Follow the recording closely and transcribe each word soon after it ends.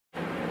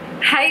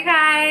Hi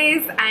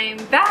guys, I'm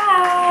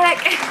back.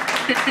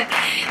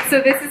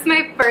 So this is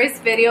my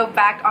first video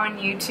back on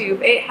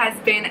YouTube. It has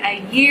been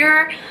a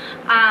year.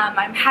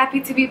 I'm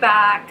happy to be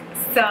back.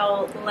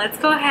 So let's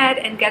go ahead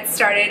and get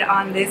started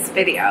on this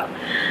video.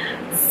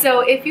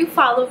 So if you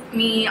follow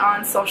me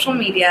on social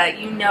media,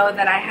 you know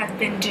that I have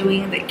been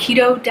doing the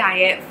keto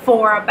diet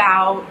for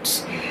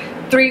about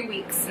 3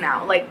 weeks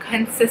now, like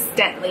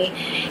consistently.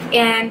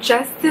 And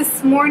just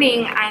this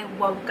morning I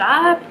woke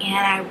up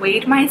and I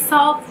weighed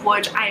myself,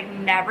 which I've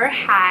never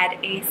had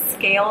a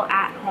scale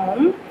at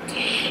home,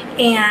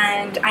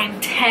 and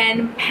I'm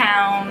 10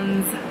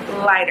 pounds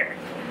lighter.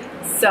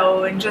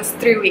 So in just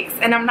 3 weeks,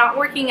 and I'm not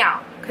working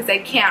out because I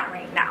can't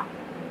right now.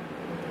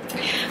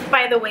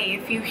 By the way,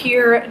 if you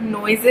hear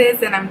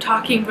noises and I'm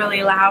talking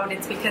really loud,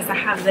 it's because I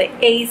have the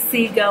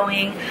AC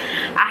going.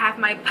 I have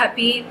my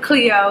puppy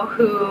Cleo,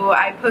 who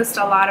I post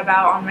a lot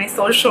about on my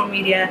social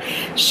media.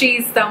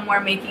 She's somewhere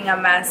making a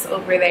mess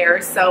over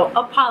there, so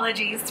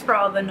apologies for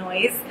all the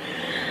noise.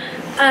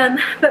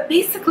 But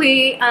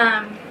basically,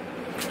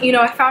 you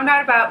know, I found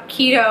out about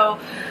keto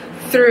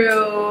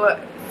through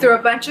a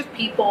bunch of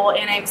people,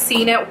 and I've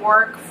seen it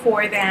work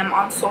for them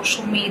on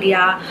social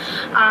media,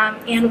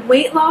 and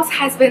weight loss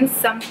has been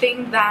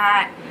something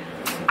that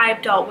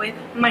I've dealt with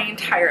my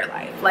entire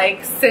life.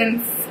 Like,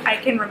 since I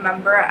can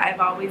remember,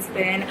 I've always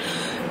been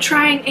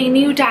trying a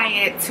new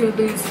diet to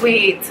lose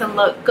weight, to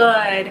look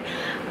good.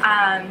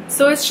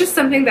 So it's just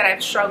something that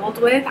I've struggled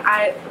with.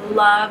 I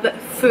love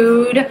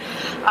food.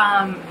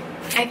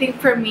 I think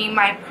for me,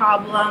 my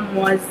problem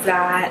was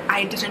that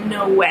I didn't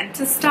know when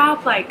to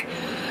stop. Like,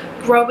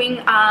 growing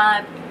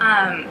up,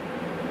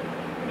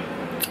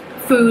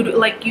 food,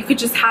 like, you could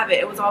just have it.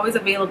 It was always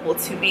available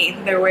to me.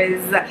 There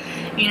was,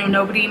 you know,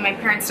 nobody, my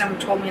parents never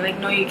told me, like,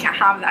 no, you can't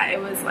have that. It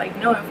was like,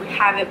 no, if we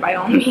have it, by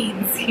all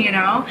means, you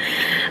know.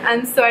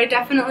 And so I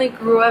definitely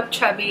grew up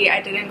chubby.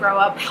 I didn't grow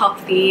up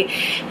healthy.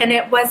 And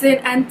it wasn't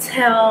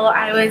until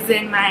I was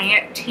in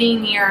my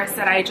teen years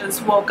that I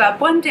just woke up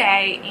one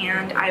day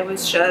and I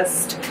was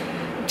just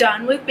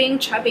done with being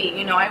chubby.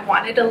 You know, I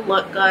wanted to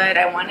look good.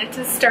 I wanted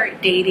to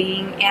start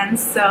dating, and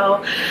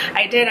so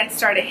I did. I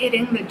started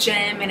hitting the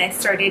gym and I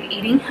started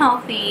eating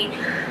healthy,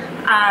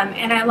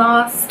 and I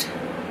lost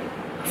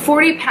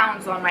 40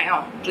 pounds on my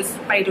own just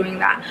by doing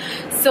that.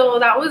 So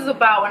that was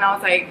about when I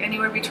was like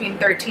anywhere between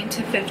 13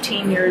 to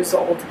 15 years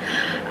old.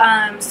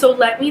 So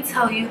let me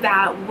tell you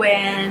that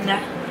when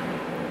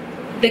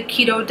the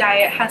keto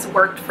diet has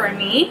worked for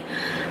me,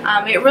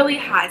 it really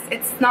has.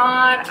 It's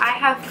not, I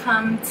have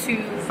come to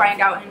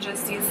find out in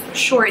just these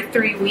short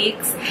 3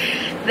 weeks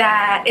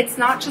that it's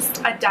not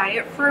just a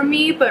diet for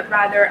me, but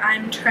rather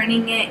I'm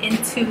turning it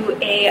into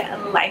a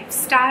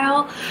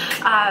lifestyle.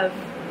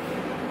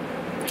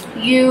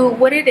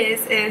 What it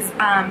is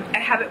I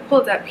have it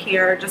pulled up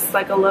here, just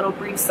like a little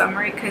brief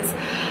summary, because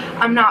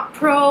I'm not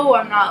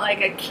I'm not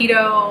like a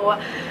keto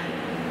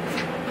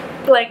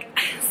like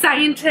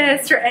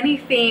scientist or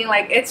anything.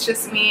 Like, it's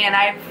just me, and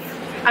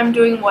I'm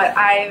doing what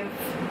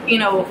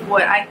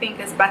what I think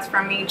is best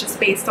for me, just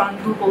based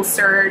on Google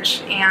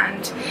search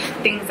and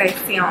things I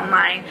see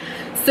online.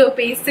 So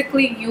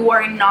basically, you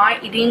are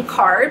not eating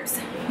carbs.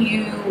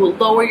 You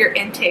lower your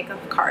intake of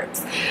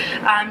carbs.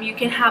 You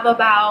can have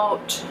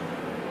about,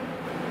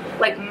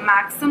 like,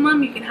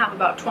 maximum, you can have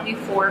about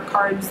 24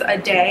 carbs a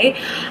day,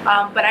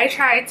 but I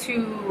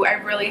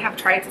really have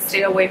tried to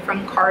stay away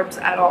from carbs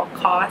at all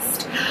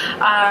cost.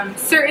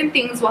 Certain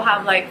things will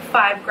have like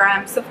 5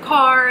 grams of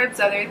carbs,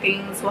 other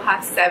things will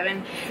have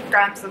 7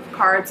 grams of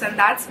carbs, and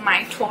that's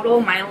my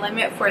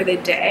limit for the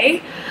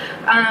day.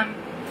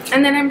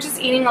 And then I'm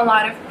just eating a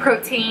lot of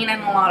protein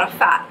and a lot of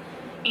fat.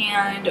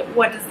 And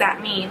what does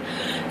that mean?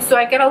 So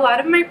I get a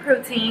lot of my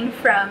protein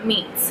from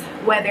meats,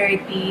 whether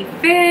it be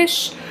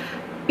fish,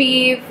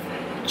 beef,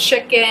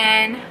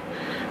 chicken,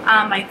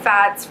 my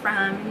fats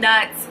from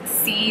nuts,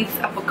 seeds,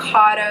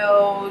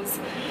 avocados,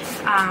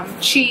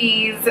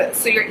 cheese.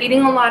 So you're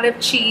eating a lot of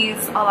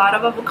cheese, a lot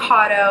of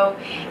avocado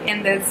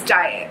in this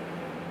diet.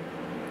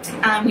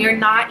 You're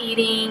not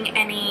eating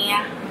any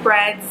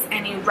breads,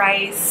 any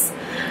rice.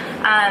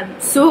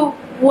 So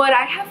what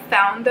I have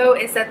found, though,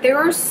 is that there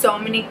are so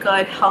many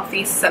good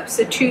healthy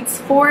substitutes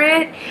for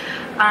it.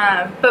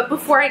 But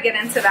before I get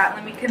into that,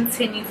 let me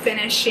continue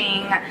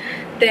finishing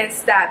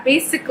this, that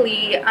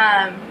basically,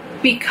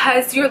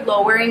 because you're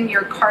lowering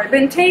your carb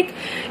intake,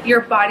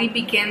 your body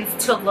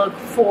begins to look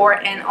for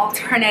an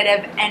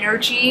alternative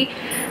energy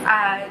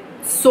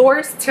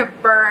source to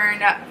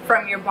burn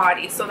from your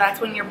body. So that's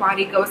when your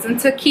body goes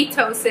into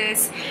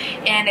ketosis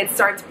and it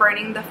starts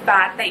burning the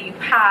fat that you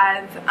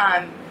have,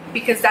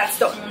 because that's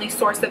the only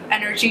source of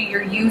energy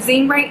you're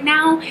using right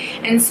now,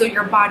 and so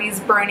your body's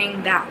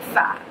burning that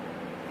fat.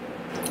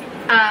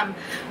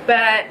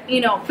 But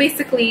you know,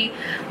 basically,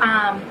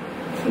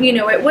 you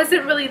know, it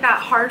wasn't really that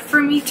hard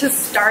for me to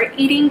start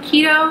eating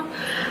keto,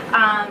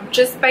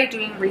 just by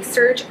doing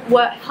research.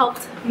 What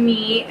helped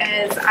me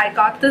is I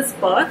got this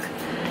book.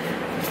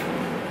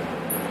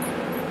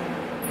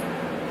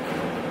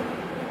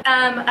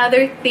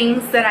 Other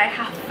things that I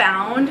have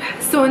found,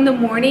 so in the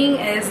morning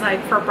is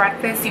like for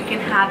breakfast you can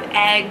have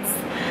eggs,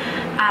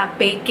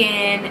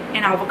 bacon,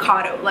 and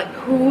avocado. Like,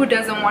 who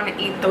doesn't want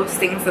to eat those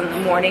things in the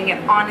morning?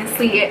 And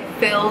honestly, it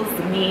fills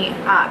me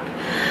up.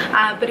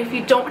 But if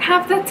you don't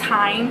have the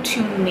time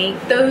to make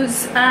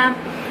those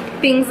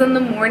things in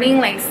the morning,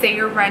 like say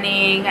you're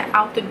running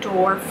out the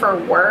door for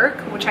work,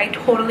 which I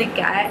totally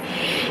get,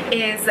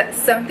 is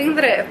something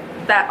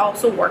that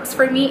also works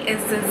for me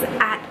is this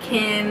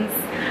Atkins,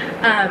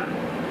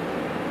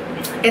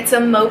 it's a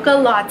mocha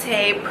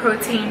latte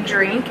protein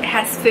drink. It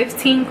has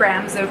 15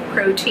 grams of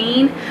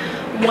protein,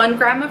 1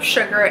 gram of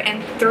sugar,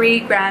 and 3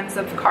 grams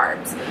of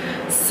carbs.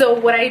 So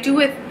what I do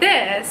with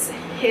this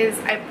is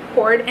I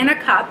pour it in a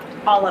cup,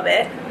 all of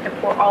it. I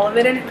pour all of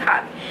it in a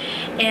cup.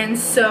 And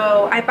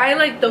so I buy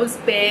like those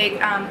big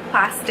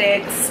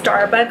plastic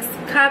Starbucks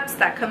cups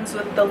that comes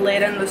with the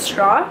lid and the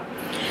straw.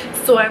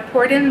 So I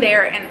pour it in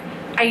there, and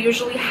I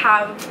usually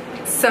have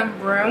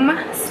some room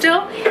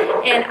still,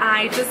 and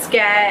I just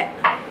get,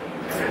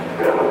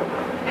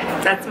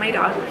 that's my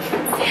dog,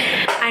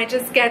 I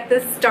just get the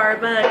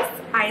Starbucks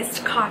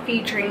iced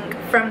coffee drink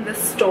from the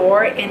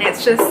store, and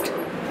it's just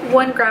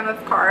 1 gram of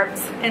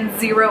carbs and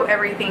 0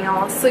 everything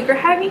else. So you're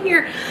having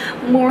your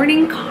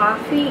morning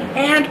coffee,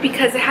 and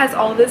because it has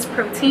all this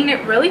protein,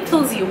 it really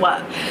fills you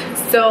up.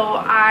 So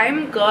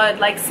I'm good.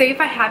 Like, say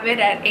if I have it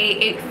at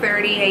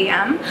 8:30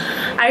 a.m.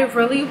 I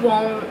really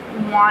won't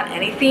want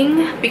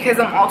anything, because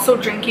I'm also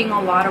drinking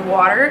a lot of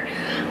water,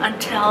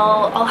 until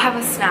I'll have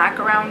a snack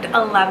around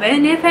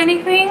 11 if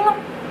anything.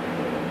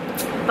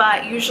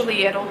 But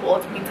usually it'll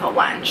hold me till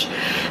lunch.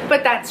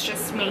 But that's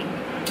just me.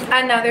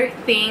 Another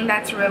thing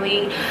that's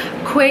really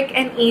quick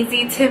and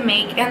easy to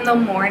make in the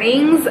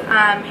mornings,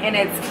 and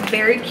it's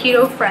very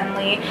keto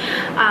friendly,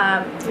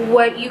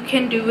 what you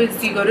can do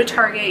is you go to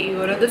Target, you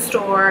go to the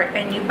store,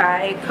 and you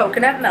buy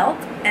coconut milk,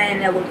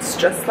 and it looks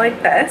just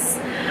like this.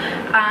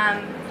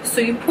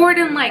 So you pour it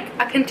in like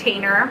a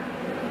container.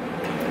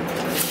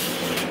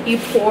 You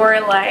pour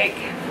like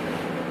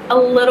a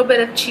little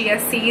bit of chia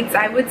seeds.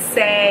 I would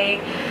say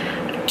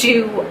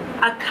do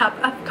a cup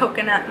of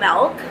coconut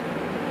milk,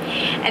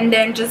 and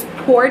then just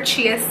pour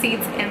chia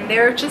seeds in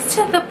there, just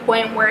to the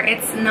point where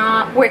it's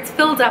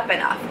filled up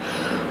enough,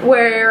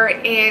 where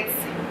it's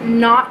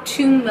not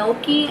too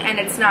milky and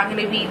it's not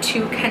going to be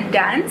too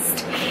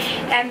condensed.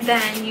 And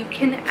then you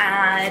can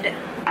add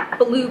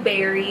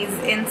blueberries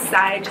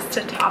inside just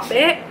to top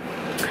it.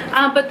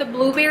 But the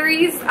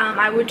blueberries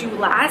I would do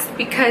last,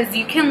 because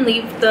you can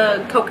leave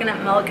the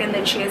coconut milk and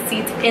the chia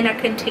seeds in a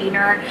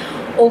container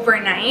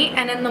overnight,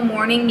 and in the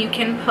morning you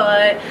can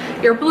put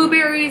your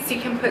blueberries, you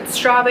can put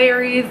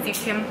strawberries, you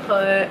can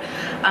put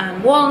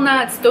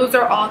walnuts. Those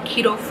are all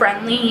keto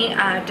friendly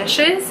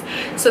dishes,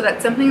 so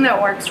that's something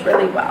that works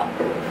really well.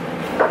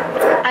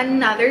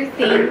 Another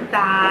thing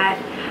that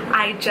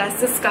I just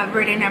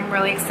discovered and I'm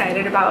really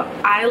excited about,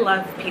 I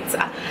love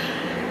pizza.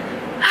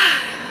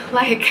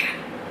 Like,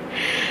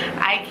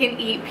 I can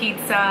eat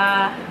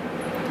pizza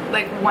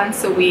like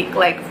once a week,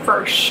 like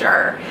for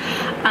sure.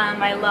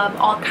 I love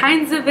all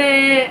kinds of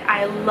it.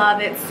 I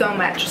love it so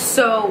much.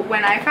 So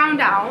when I found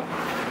out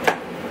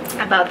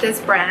about this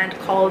brand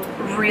called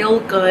Real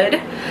Good,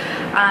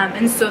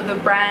 and so the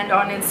brand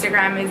on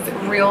Instagram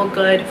is Real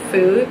Good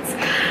Foods,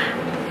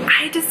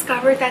 I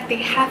discovered that they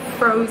have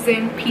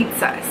frozen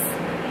pizzas,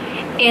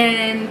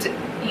 and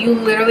you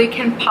literally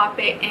can pop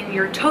it in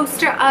your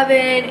toaster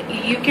oven,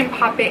 you can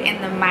pop it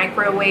in the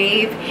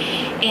microwave,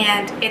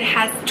 and it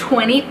has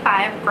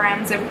 25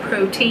 grams of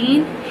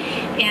protein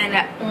and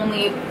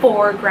only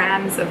 4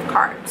 grams of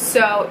carbs.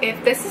 So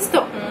if this is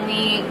the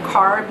only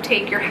carb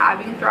take you're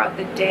having throughout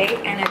the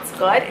day, and it's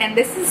good, and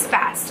this is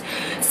fast.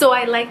 So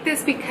I like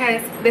this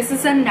because this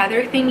is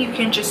another thing you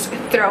can just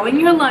throw in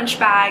your lunch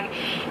bag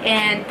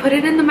and put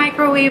it in the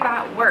microwave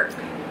at work,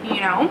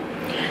 you know?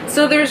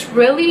 So there's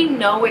really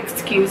no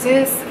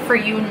excuses for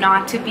you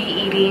not to be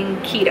eating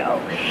keto.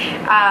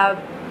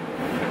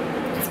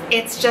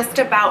 It's just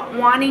about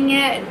wanting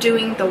it,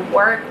 doing the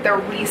work, the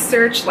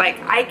research. Like,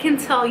 I can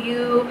tell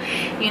you,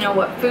 you know,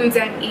 what foods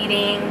I'm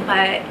eating,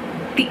 but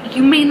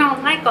you may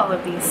not like all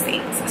of these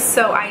things.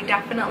 So I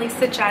definitely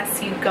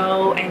suggest you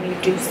go and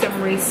you do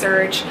some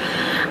research.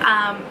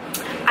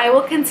 I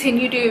will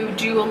continue to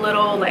do a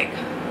little like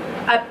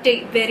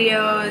update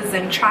videos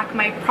and track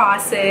my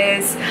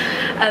process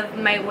of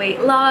my weight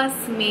loss.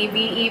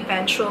 Maybe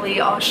eventually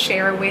I'll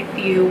share with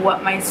you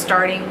what my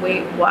starting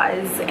weight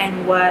was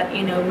and what,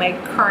 you know, my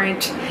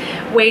current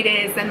weight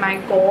is and my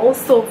goals.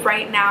 So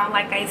right now,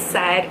 like I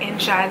said, in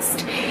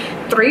just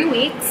 3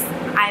 weeks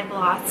I've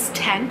lost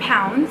 10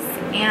 pounds,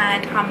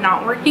 and I'm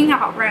not working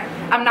out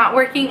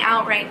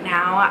right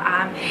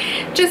now,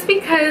 just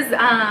because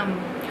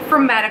for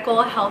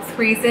medical health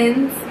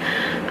reasons.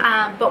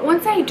 But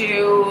once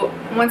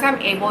I'm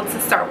able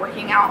to start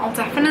working out, I'll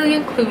definitely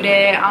include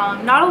it.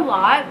 Not a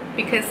lot,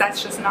 because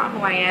that's just not who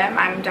I am.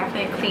 I'm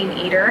definitely a clean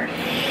eater.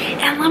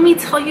 And let me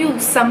tell you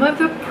some of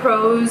the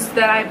pros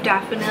that I've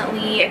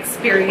definitely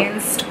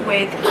experienced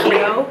with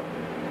keto.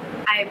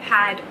 I've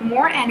had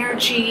more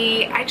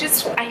energy.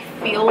 I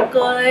feel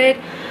good.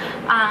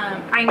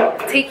 I'm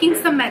taking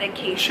some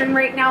medication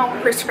right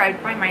now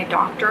prescribed by my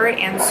doctor,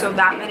 and so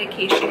that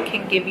medication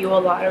can give you a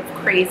lot of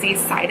crazy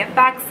side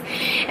effects.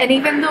 And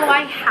even though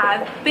I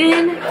have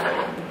been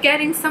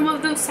getting some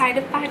of those side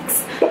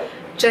effects,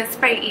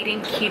 just by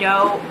eating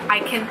keto,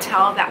 I can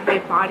tell that my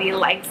body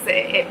likes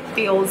it. It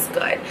feels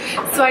good.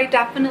 So I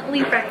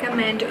definitely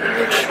recommend you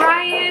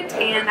try it,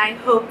 and I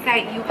hope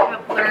that you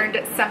have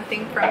learned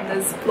something from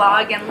this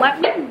vlog, and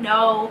let me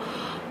know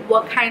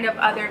what kind of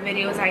other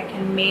videos I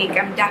can make.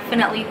 I'm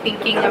definitely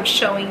thinking of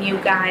showing you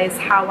guys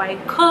how I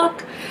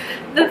cook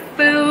the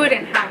food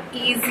and how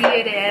easy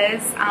it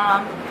is.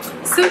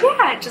 So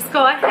yeah, just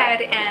go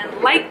ahead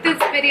and like this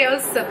video,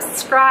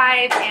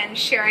 subscribe, and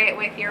share it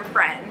with your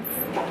friends.